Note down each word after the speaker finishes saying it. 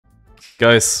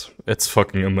Guys, it's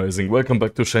fucking amazing. Welcome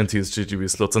back to ShaneTSGTV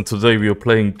slots, and today we are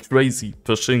playing crazy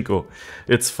Pachinko.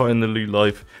 It's finally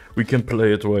live. We can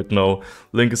play it right now.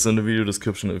 Link is in the video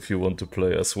description if you want to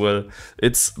play as well.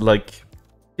 It's like,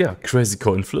 yeah, crazy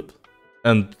coin flip.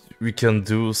 And we can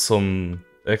do some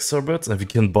extra bets and we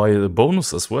can buy a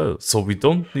bonus as well. So we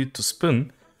don't need to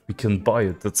spin, we can buy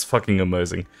it. That's fucking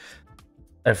amazing.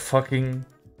 I'm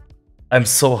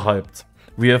so hyped.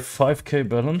 We have 5k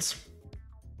balance.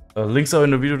 Links are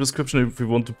in the video description if you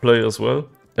want to play as well.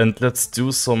 And let's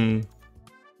do some...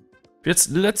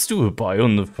 Let's do a buy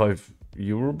on the 5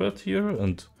 euro bet here,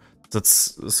 and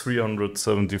that's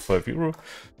 375 euro.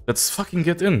 Let's fucking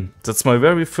get in. That's my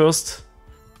very first...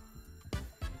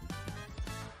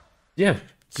 Yeah,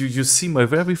 you see my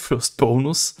very first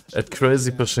bonus at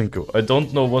Crazy Pachinko. I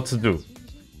don't know what to do.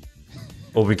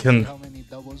 Oh, we can...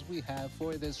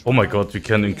 Oh my god, we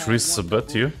can increase the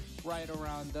bet here.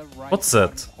 What's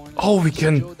that? Oh, we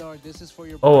can...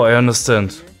 Oh, I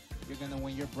understand. You're gonna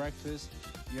win your breakfast,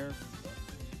 your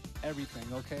everything,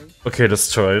 okay? Okay,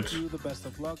 let's try it. Do the best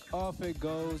of luck. Off it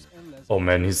goes. Oh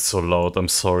man, he's so loud, I'm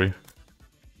sorry.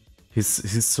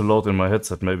 He's so loud in my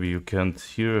headset, maybe you can't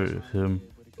hear him.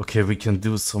 Okay, we can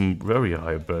do some very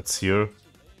high bets here.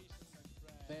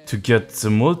 To get the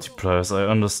multipliers, I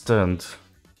understand.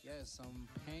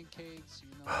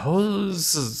 How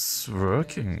is this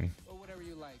working?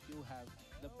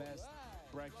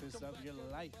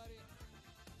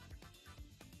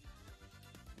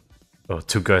 Oh,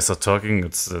 two guys are talking,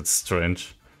 that's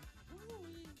strange.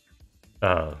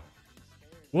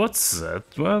 What's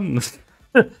that, man?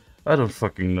 I don't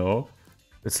fucking know.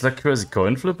 It's like crazy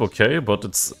coin flip, okay, but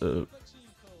it's... Oh,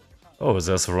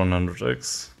 there's a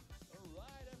 100x.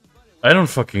 I don't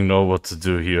fucking know what to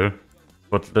do here.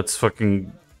 But let's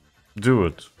fucking do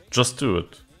it. Just do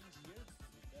it.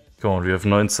 Come on, we have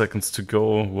 9 seconds to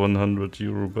go. 100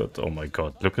 euro bet. Oh my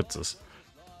god, look at this.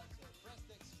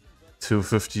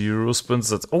 250 euro spins.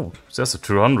 That's... Oh, there's a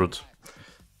 200.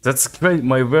 That's great.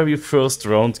 My very first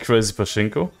round Crazy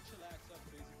Pachinko.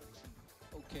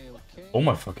 Oh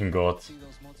my fucking god.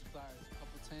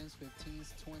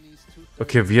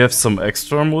 Okay, we have some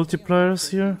extra multipliers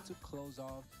here.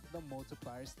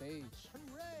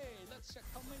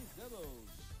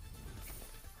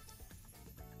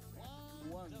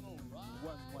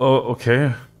 Oh,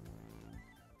 okay.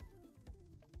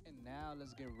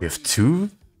 We have two?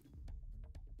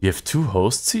 We have two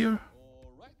hosts here?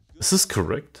 Is this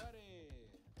correct?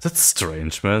 That's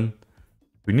strange, man.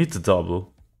 We need the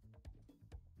double.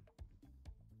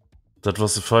 That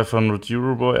was a 500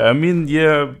 euro boy. I mean,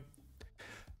 yeah.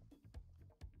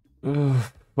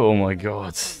 Oh my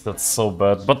god, that's so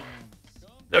bad. But,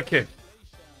 okay.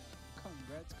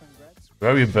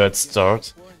 Very bad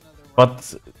start.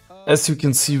 But, as you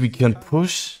can see, we can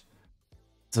push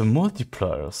the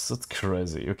multipliers. That's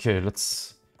crazy. Okay,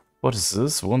 let's... What is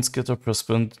this? One scatter per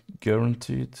spin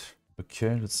guaranteed.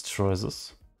 Okay, let's try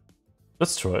this.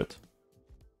 Let's try it.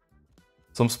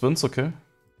 Some spins, okay.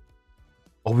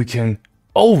 Oh, we can...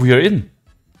 Oh, we are in!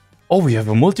 Oh, we have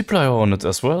a multiplier on it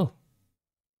as well.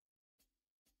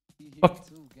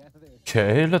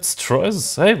 Okay, let's try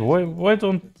this. Hey, why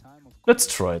don't... Let's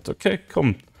try it, okay?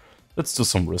 Come. Let's do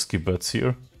some risky bets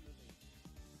here.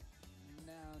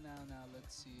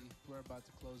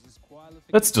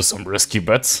 Let's do some risky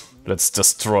bets. Let's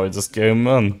destroy this game,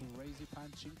 man.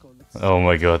 Oh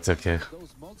my god, okay.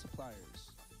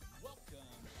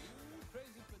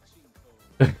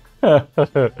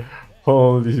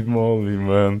 Holy moly,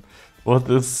 man. What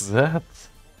is that?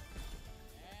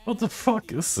 What the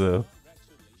fuck is that?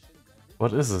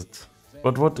 What is it?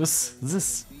 But what is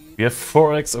this? We have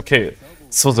 4x, okay.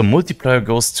 So the multiplier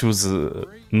goes to the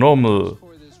normal...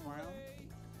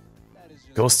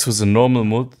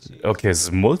 Okay,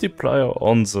 the multiplier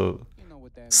on the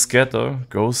scatter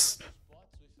goes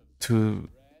to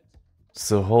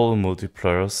the whole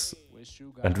multipliers.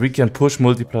 And we can push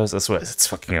multipliers as well. It's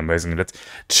fucking amazing. Let's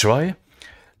try.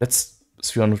 Let's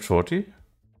 340.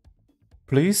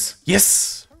 Please.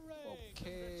 Yes!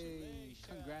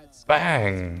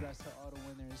 Bang!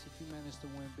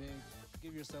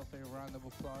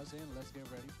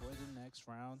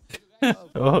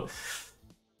 Oh,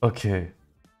 okay.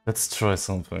 Let's try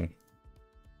something.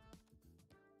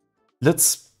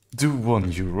 Let's do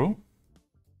 1 euro.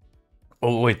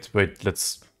 Oh, wait,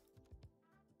 let's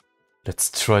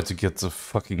try to get the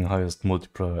fucking highest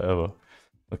multiplier ever.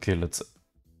 Okay, let's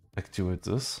activate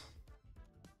this.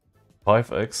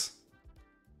 5x.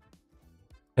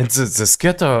 And the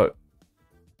scatter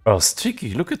are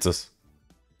sticky, look at this.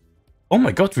 Oh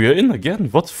my god, we are in again,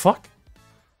 what the fuck?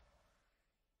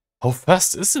 How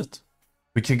fast is it?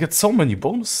 We can get so many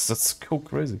bonuses. That's so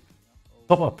crazy.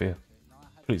 Top up here,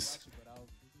 please.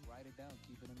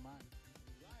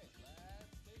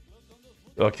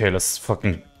 Okay, let's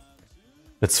fucking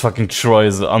try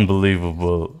the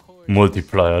unbelievable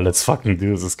multiplier. Let's fucking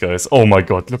do this, guys. Oh my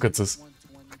god, look at this.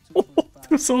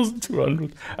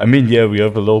 2,200. I mean, yeah, we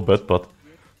have a low bet, but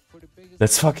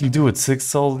let's fucking do it.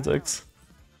 6,000x.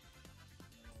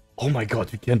 Oh my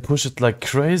god, we can push it like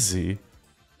crazy.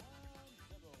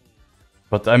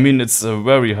 But I mean, it's a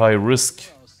very high risk.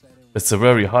 It's a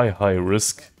very high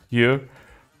risk here.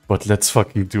 But let's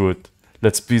fucking do it.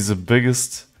 Let's be the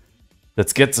biggest.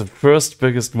 Let's get the first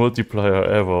biggest multiplier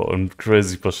ever on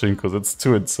Crazy Pachinko. That's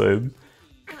too insane.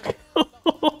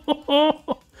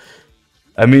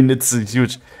 I mean, it's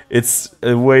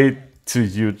a way too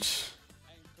huge.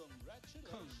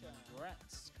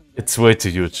 It's way too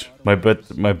huge. My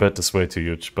bet is way too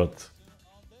huge, but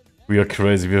we are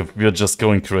crazy. We are just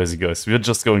going crazy, guys. We are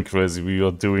just going crazy. We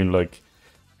are doing like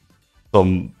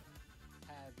some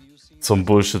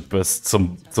bullshit best,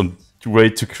 some way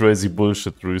too crazy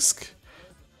bullshit risk.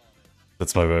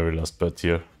 That's my very last bet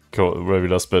here. Very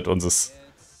last bet on this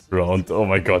round. Oh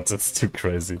my god, that's too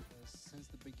crazy.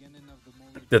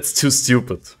 That's too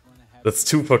stupid. That's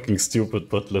too fucking stupid,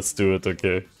 but let's do it,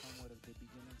 okay?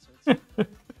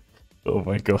 Oh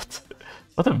my god.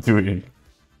 What I'm doing?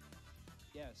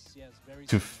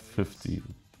 250.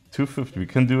 250. We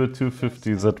can do it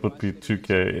 250. That would be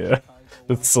 2k, yeah.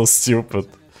 It's so stupid.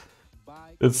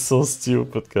 It's so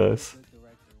stupid, guys.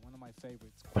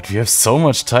 But we have so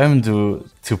much time to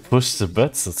push the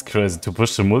bets. That's crazy. To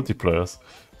push the multipliers.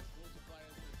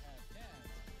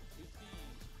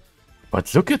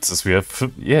 But look at this. We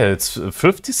have, yeah, it's a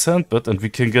 50-cent bet and we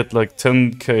can get like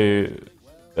 10k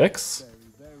X.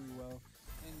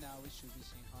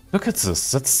 Look at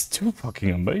this. That's too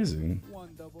fucking amazing.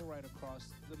 One double right across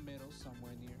the middle,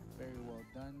 somewhere near. Very well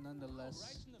done,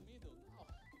 nonetheless.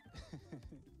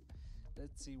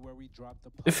 Let's see where we drop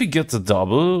the. If we get the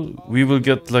double, we will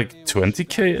get like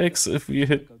 20k X if we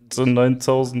hit the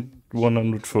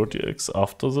 9,140x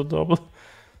after the double.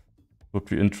 Would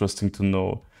be interesting to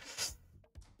know.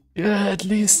 Yeah, at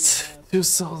least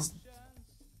 2,000.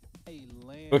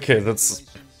 Okay, that's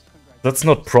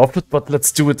not profit, but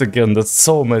let's do it again. That's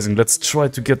so amazing. Let's try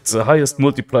to get the highest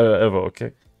multiplier ever,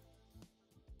 okay?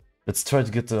 Let's try to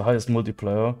get the highest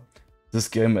multiplier this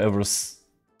game ever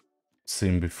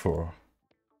seen before.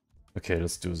 Okay,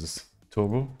 let's do this.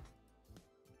 Turbo.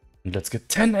 And let's get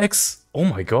 10x! Oh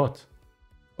my god.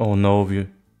 Oh no,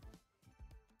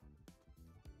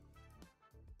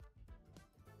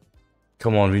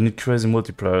 Come on, we need crazy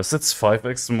multipliers. That's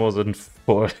 5x more than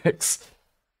 4x.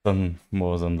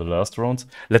 More than the last rounds.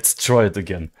 Let's try it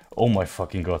again. Oh my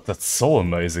fucking god, that's so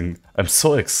amazing. I'm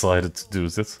so excited to do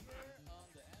this.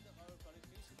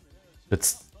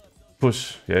 Let's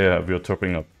push. Yeah, we are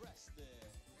topping up.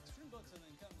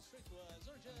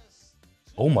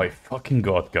 Oh my fucking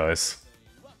god, guys.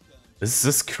 Is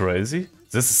this crazy?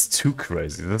 This is too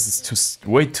crazy. This is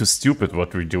way too stupid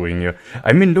what we're doing here.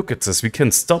 I mean, look at this. We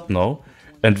can stop now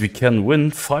and we can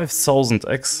win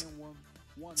 5,000x.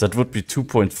 That would be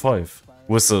 2.5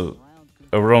 with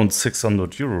around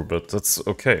 600 euro, but that's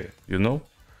okay, you know?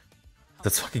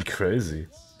 That's fucking crazy.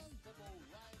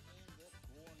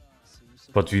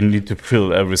 But we need to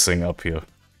fill everything up here.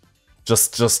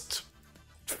 Just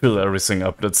fill everything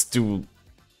up. Let's do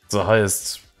the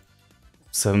highest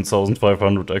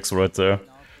 7,500x right there.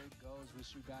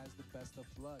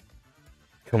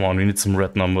 Come on, we need some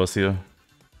red numbers here.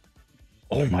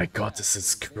 Oh my god, this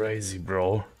is crazy,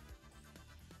 bro.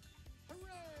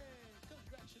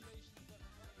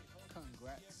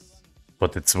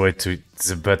 But it's way too,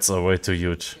 the bets are way too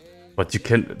huge. But you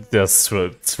can, there's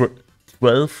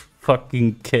 12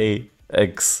 fucking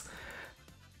kx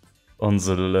on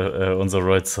the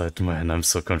right side. Man, I'm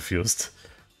so confused.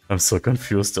 I'm so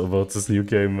confused about this new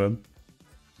game, man.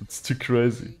 It's too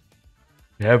crazy.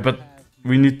 Yeah, but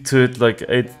we need to hit like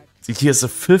 8. Here's a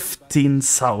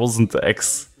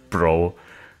 15,000x, bro.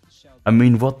 I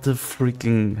mean, what the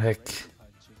freaking heck?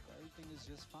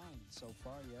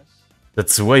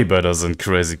 That's way better than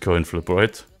crazy coin flip,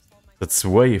 right? That's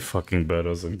way fucking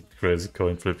better than crazy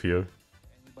coin flip here.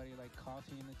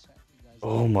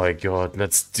 Oh my god,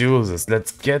 let's do this.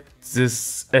 Let's get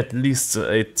this at least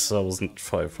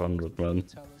 8,500, man.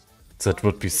 That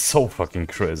would be so fucking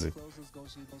crazy.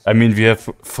 I mean, we have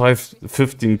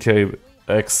 15k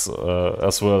X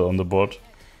as well on the board.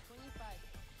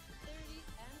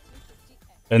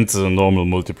 And the normal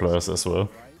multipliers as well.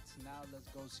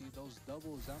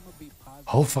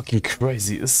 How fucking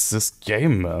crazy is this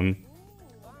game, man?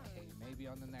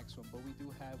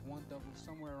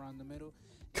 around the middle.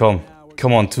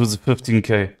 Come on, to the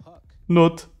 15k.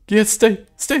 Not. Yes, stay.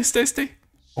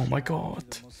 Oh my god.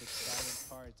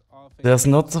 There's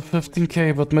not the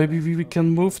 15k, but maybe we can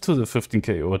move to the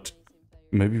 15k, or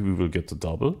maybe we will get the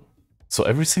double. So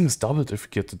everything is doubled if we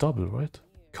get the double, right?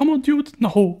 Come on, dude.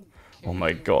 No. Oh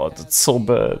my god, it's so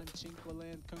bad.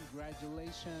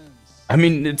 I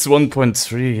mean, it's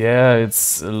 1.3, yeah,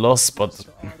 it's a loss, but...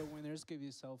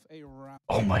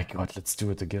 Oh my god, let's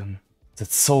do it again.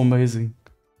 That's so amazing.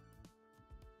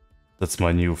 That's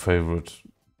my new favorite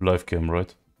live game,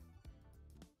 right?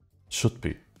 Should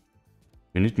be.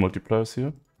 You need multipliers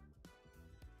here?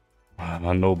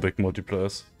 No big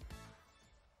multipliers.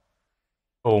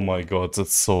 Oh my god,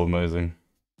 that's so amazing.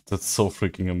 That's so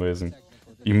freaking amazing.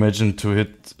 Imagine to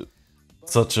hit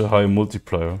such a high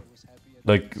multiplier.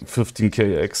 Like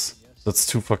 15kx. That's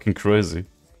too fucking crazy.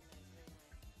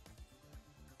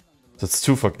 That's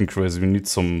too fucking crazy. We need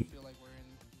some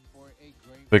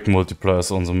big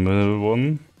multipliers on the middle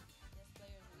one.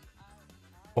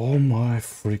 Oh my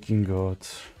freaking god.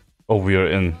 Oh, we are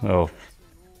in. Oh.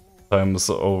 Time is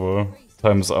over.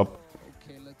 Time is up.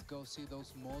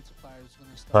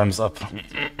 Time's up.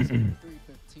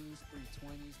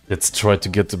 Let's try to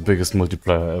get the biggest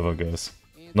multiplier ever, guys.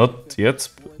 Not yet.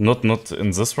 Not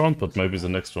in this round, but maybe the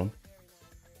next round.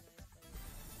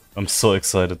 I'm so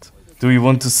excited. Do you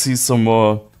want to see some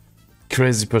more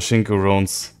crazy Pachinko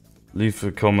rounds? Leave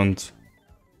a comment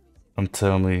and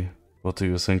tell me what do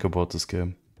you think about this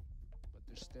game.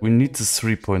 We need the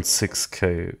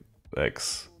 3.6k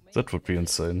X. That would be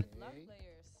insane.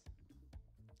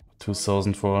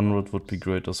 2400 would be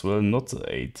great as well. Not the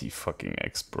 80 fucking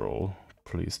X, bro.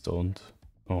 Please don't.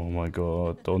 Oh my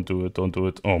god, don't do it, don't do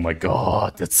it. Oh my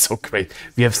god, that's so great.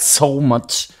 We have so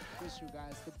much.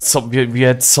 We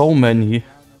had so many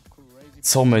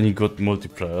good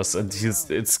multipliers, and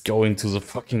it's going to the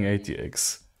fucking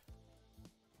 80x.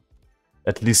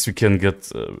 At least we can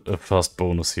get a fast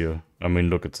bonus here. I mean,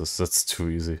 look at this. That's too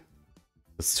easy.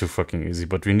 That's too fucking easy.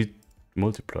 But we need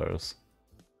multipliers.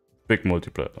 Big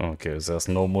multiplier. Okay, there's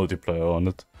no multiplier on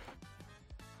it.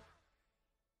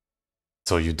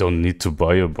 So you don't need to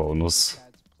buy a bonus.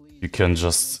 You can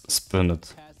just spin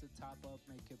it.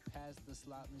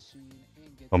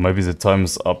 Or maybe the time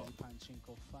is up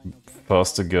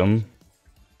fast again.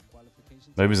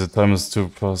 Maybe the time is too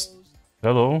fast.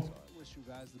 Hello?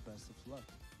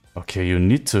 Okay, you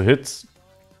need to hit.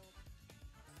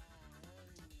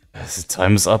 The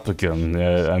time is up again.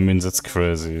 Yeah, I mean, that's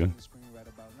crazy.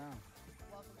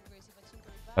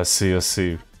 I see, I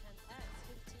see.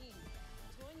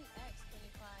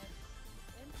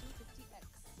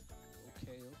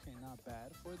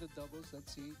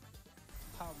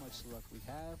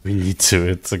 We need to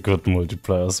hit the good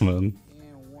multipliers, man.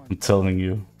 I'm telling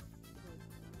you.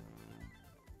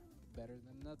 Better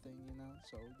than nothing, you know.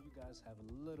 So you guys have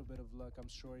a little bit of luck. I'm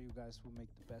sure you guys will make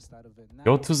the best out of it. Now,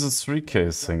 go to the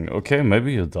 3k thing. Okay,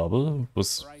 maybe a double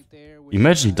was.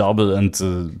 Imagine double and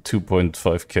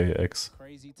 2.5k X.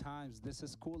 Crazy times. This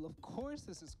is cool. Of course,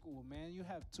 this is cool, man. You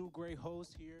have two great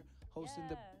hosts here hosting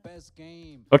the best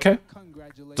game. Okay,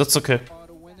 Congratulations. that's okay.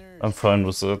 I'm fine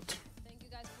with that. Thank you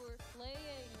guys for playing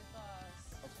with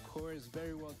us. Of course,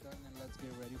 very well done, and let's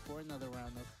get ready for another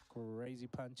round of crazy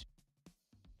punch.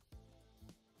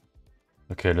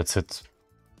 Okay, let's hit.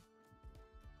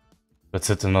 Let's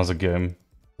hit another game.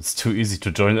 It's too easy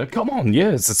to join. Come on, yeah,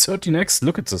 it's a 13x.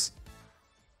 Look at this.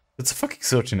 It's a fucking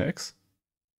 13x.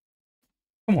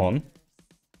 Come on.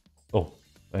 Oh,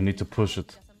 I need to push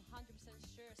it.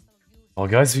 Oh,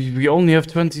 guys, we only have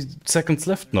 20 seconds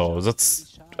left now.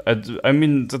 That's... I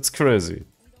mean, that's crazy.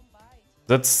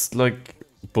 That's like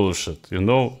bullshit, you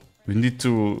know? We need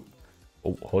to...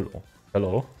 Oh, hold on.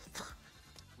 Hello?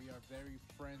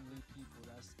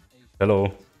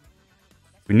 Hello?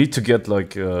 We need to get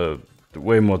like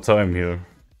way more time here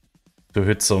to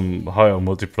hit some higher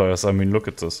multipliers. I mean, look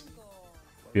at this.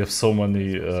 We have so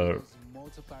many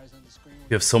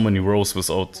rows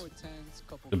without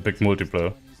a big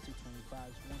multiplier.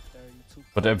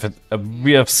 But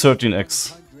we have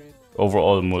 13x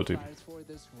overall multi.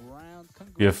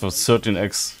 We have a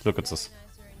 13x, look at this.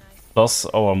 Plus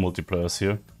our multipliers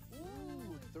here.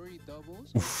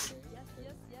 Oof.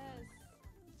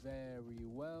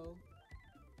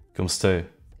 Come stay.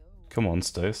 Come on,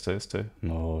 stay.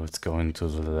 No, it's going to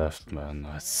the left, man.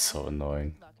 That's so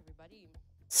annoying.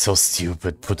 So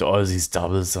stupid. Put all these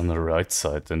doubles on the right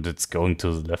side and it's going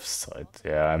to the left side.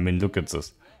 Yeah, I mean, look at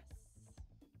this.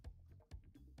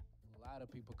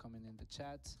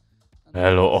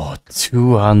 Hello, oh,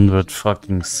 200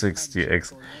 fucking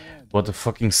 60x. What a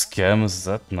fucking scam is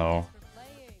that now?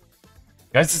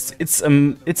 Guys, it's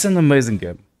an amazing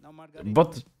game.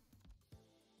 But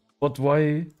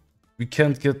why we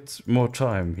can't get more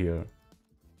time here?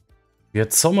 We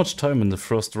had so much time in the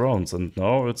first rounds, and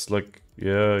now it's like,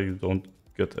 yeah, you don't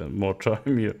get more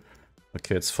time here.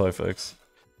 Okay, it's 5x.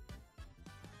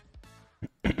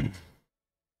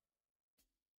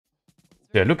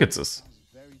 Yeah, look at this.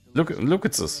 Look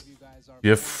at this. You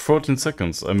have 14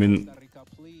 seconds. I mean,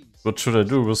 what should I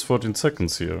do with 14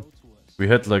 seconds here? We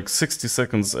had like 60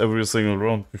 seconds every single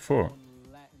round before.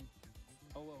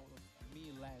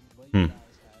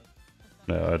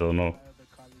 Yeah, I don't know.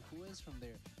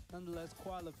 Nonetheless,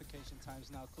 qualification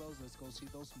time's now closed. Let's go see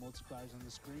those multipliers on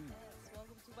the screen.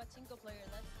 Welcome to Pachinko player.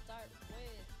 Let's start with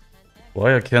an X.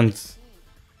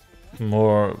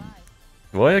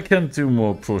 Why I can't do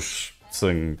more push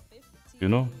thing, you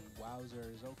know?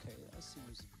 Wowzers, okay, that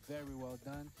seems very well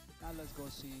done. Now let's go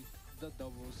see the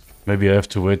doubles. Maybe I have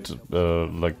to wait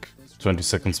like 20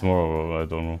 seconds more, or I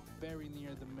don't know. Very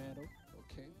near the middle.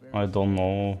 Okay, I don't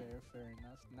know. fair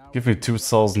enough. Now Give me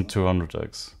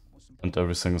 2200x and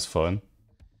everything is fine.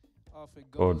 off it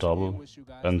Or goes. double. Wish you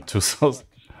guys And luck. 2000.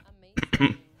 Amazing.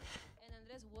 And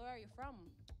Andres, where are you from?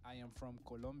 I am from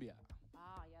Colombia.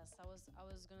 Ah, yes. I was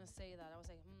gonna say that. I was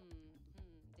like,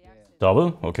 the accent.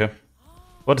 Double? Okay.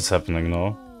 What is happening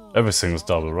now? Everything is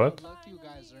double, right? Luck, you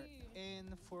guys are in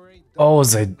for a Oh,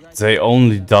 double. they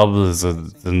only double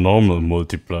the normal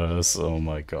multipliers. Oh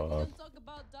my god. Don't talk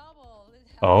about double.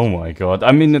 Oh my god.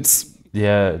 I mean, it's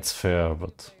fair,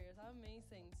 but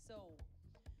Amazing. So,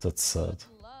 that's sad.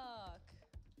 good luck.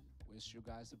 Wish you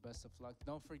guys the best of luck.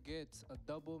 Don't forget, a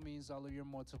double means all of your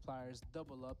multipliers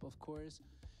double up, of course.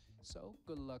 So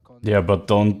good luck on Yeah, that.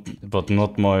 but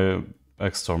not my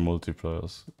extra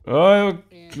multipliers.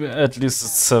 At least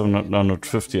it's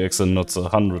 750x and not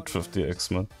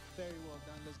 150x, man. Very well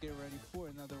done. Let's get ready for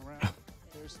another round.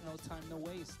 There's no time to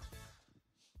waste.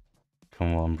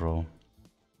 Come on, bro.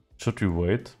 Should we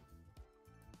wait?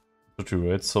 Should we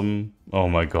wait some? Oh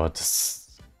my god, it's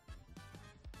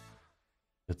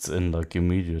in like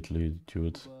immediately,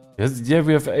 dude. Yes, yeah,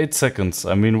 we have 8 seconds.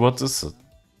 I mean, what is it?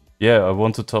 Yeah, I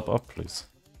want to top up, please.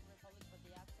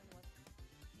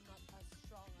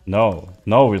 No,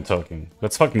 now we're talking.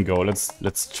 Let's fucking go.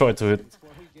 Let's try to hit. Before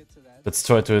we get to that, Let's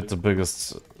try to hit the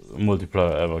biggest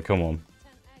multiplier ever. Come on.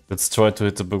 Let's try to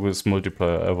hit the biggest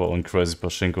multiplier ever on Crazy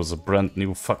Pachinko, the brand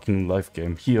new fucking live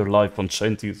game. Here live on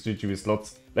ShaneTSGTV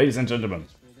slots. Ladies and gentlemen.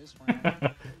 for this round.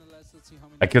 Nonetheless, let's see how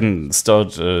many I can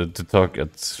start to talk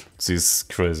at these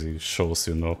crazy shows,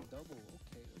 you know. double.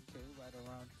 Okay, right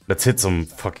around. Let's hit some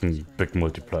fucking big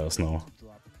multipliers now.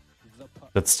 Drop the puck.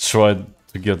 Let's try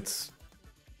to get...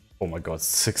 Oh my god,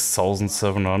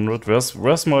 6,700.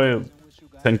 Where's my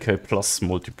 10k plus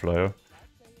multiplier?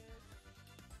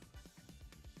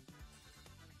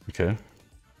 Okay.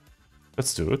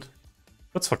 Let's do it.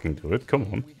 Let's fucking do it, come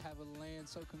on. We have a land,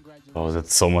 so congratulations. Oh,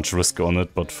 that's so much risk on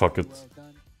it, but fuck it. Well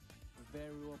done. Very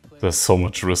well played. There's so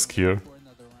much risk here. For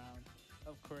another round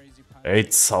of Crazy Pachinko.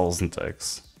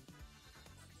 8,000x.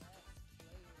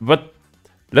 But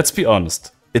let's be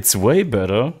honest, it's way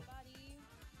better.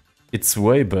 It's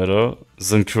way better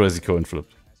than Crazy Coin Flip.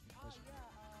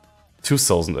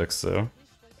 2000x there.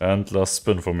 And last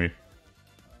spin for me.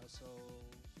 So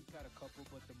we got a couple,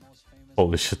 but the most famous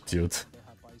Holy shit, dude.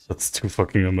 That's too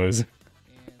fucking amazing.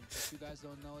 and if you guys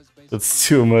don't know, it's basically That's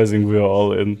too amazing. We are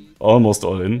all in. Almost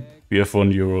all in. We have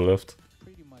 €1 left.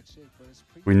 pretty much it, but it's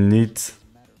pretty We need as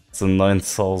a matter of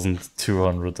fact, the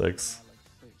 9,200x. like fish,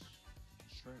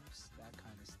 shrimps, that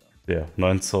kind of stuff. Yeah,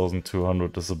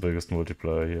 9,200 is the biggest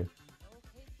multiplier here.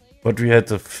 But we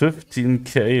had a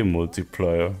 15k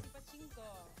multiplier.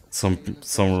 Some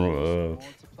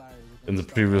in the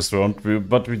previous round,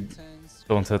 but we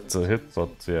don't have the hit, but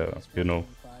yeah, you know.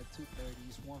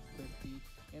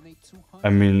 I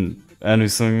mean,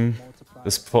 anything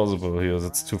is possible here,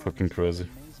 that's too fucking crazy.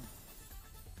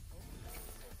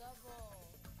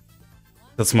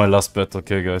 That's my last bet,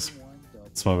 okay guys?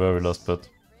 It's my very last bet.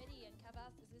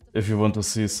 If you want to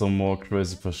see some more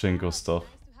Crazy Pachinko stuff.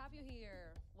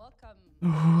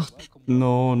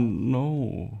 No,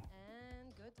 no.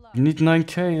 You need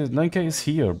 9k. 9k is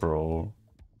here, bro. Oh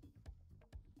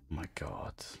my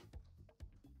god.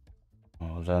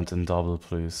 Oh, land in double,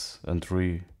 please. And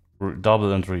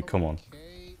double and come on.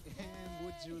 Okay, and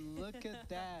would you look at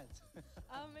that?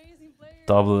 Amazing player.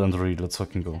 Double and let's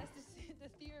fucking go. The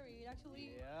theory,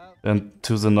 actually. Yep. And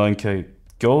to the 9k.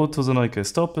 Go to the 9k,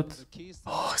 stop it. The keys to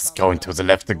Oh, the it's top going five. to the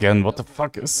left again. What the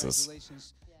fuck is this?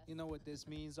 Congratulations. You know what this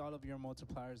means? All of your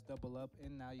multipliers double up,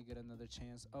 and now you get another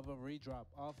chance of a redrop.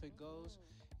 Off it goes,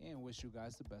 and wish you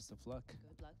guys the best of luck.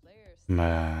 Good luck, players.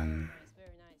 Man. It's very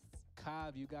nice.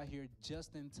 Cav, you got here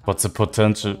just in time. What's the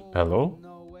potential? Oh, Hello?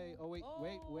 no way. Oh, wait.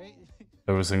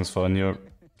 Everything's fine here.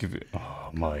 Give you. Oh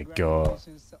my god.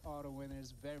 Congratulations to auto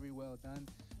winners. Very well done.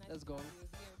 Let's go.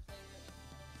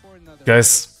 For another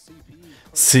Guys, CP.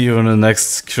 see you in the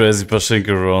next crazy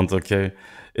Pachinko round, okay?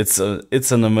 It's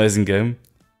an amazing game,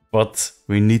 but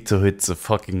we need to hit the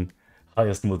fucking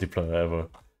highest multiplier ever.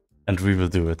 And we will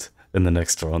do it in the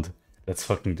next round. Let's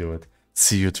fucking do it.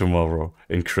 See you tomorrow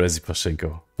in Crazy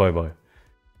Pachinko. Bye bye.